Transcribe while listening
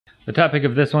The topic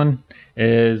of this one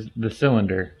is the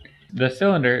cylinder. The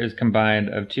cylinder is combined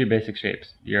of two basic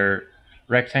shapes, your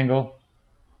rectangle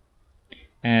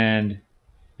and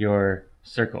your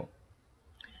circle.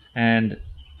 And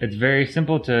it's very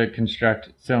simple to construct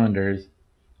cylinders.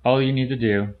 All you need to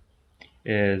do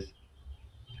is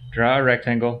draw a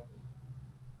rectangle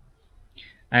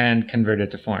and convert it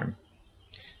to form.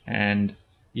 And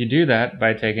you do that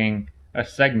by taking a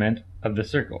segment of the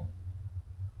circle.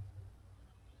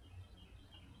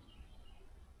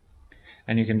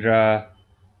 And you can draw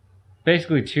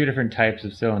basically two different types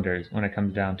of cylinders when it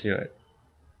comes down to it.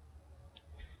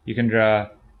 You can draw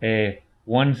a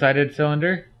one-sided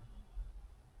cylinder,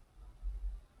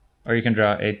 or you can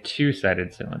draw a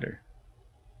two-sided cylinder.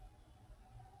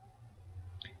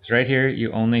 So right here,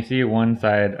 you only see one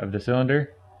side of the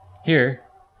cylinder. Here,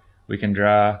 we can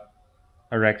draw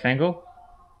a rectangle,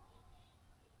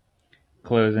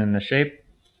 close in the shape,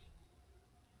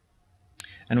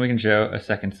 and we can show a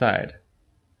second side.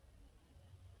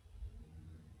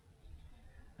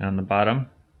 And on the bottom,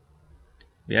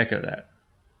 we echo that.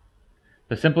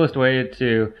 The simplest way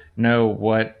to know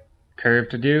what curve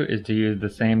to do is to use the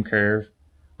same curve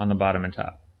on the bottom and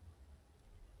top.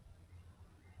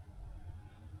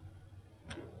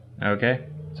 Okay,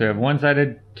 so we have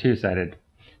one-sided, two-sided.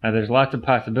 Now there's lots of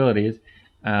possibilities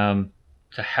to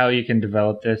how you can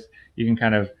develop this. You can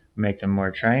kind of make them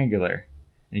more triangular.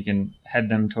 You can head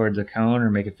them towards a cone or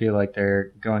make it feel like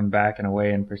they're going back and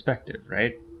away in perspective,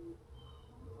 right?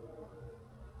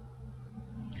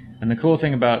 And the cool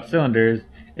thing about cylinders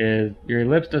is your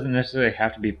ellipse doesn't necessarily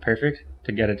have to be perfect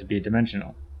to get it to be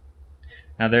dimensional.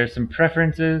 Now there's some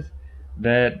preferences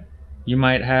that you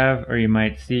might have or you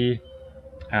might see,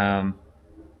 and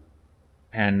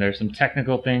there's some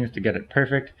technical things to get it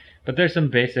perfect, but there's some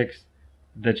basics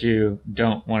that you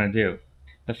don't want to do.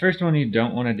 The first one you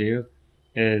don't want to do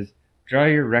is draw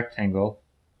your rectangle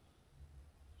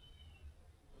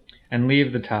and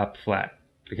leave the top flat,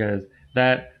 because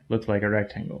that looks like a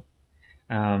rectangle.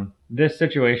 This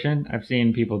situation I've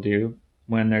seen people do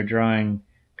when they're drawing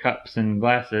cups and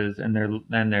glasses and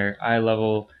they're eye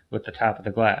level with the top of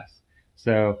the glass.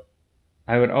 So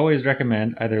I would always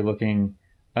recommend either looking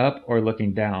up or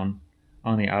looking down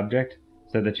on the object,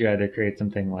 so that you either create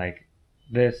something like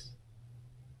this,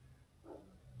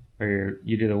 or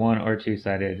you do the one or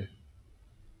two-sided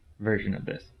version of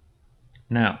this.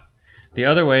 Now, the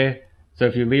other way, so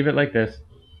if you leave it like this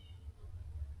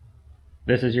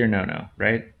is your no-no,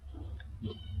 right?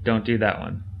 Don't do that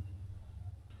one.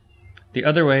 The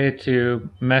other way to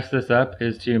mess this up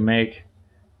is to make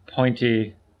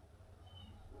pointy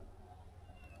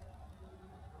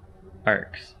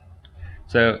arcs.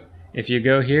 So if you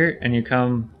go here and you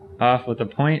come off with a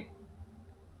point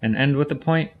and end with a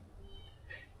point,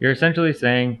 you're essentially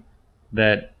saying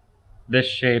that this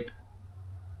shape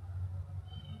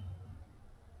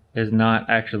is not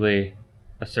actually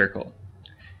a circle.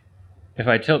 If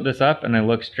I tilt this up and I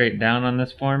look straight down on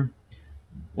this form,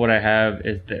 what I have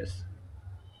is this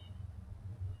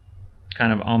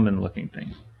kind of almond looking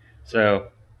thing. So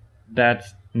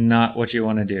that's not what you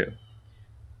want to do,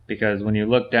 because when you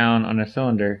look down on a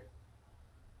cylinder,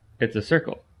 it's a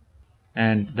circle.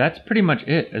 And that's pretty much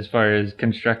it as far as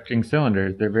constructing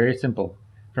cylinders. They're very simple.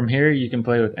 From here you can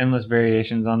play with endless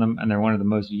variations on them, and they're one of the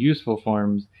most useful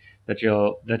forms that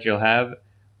you'll have,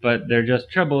 but they're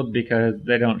just troubled because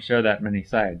they don't show that many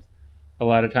sides. A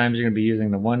lot of times you're going to be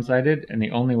using the one-sided, and the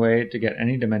only way to get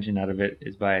any dimension out of it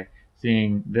is by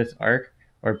seeing this arc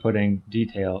or putting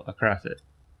detail across it.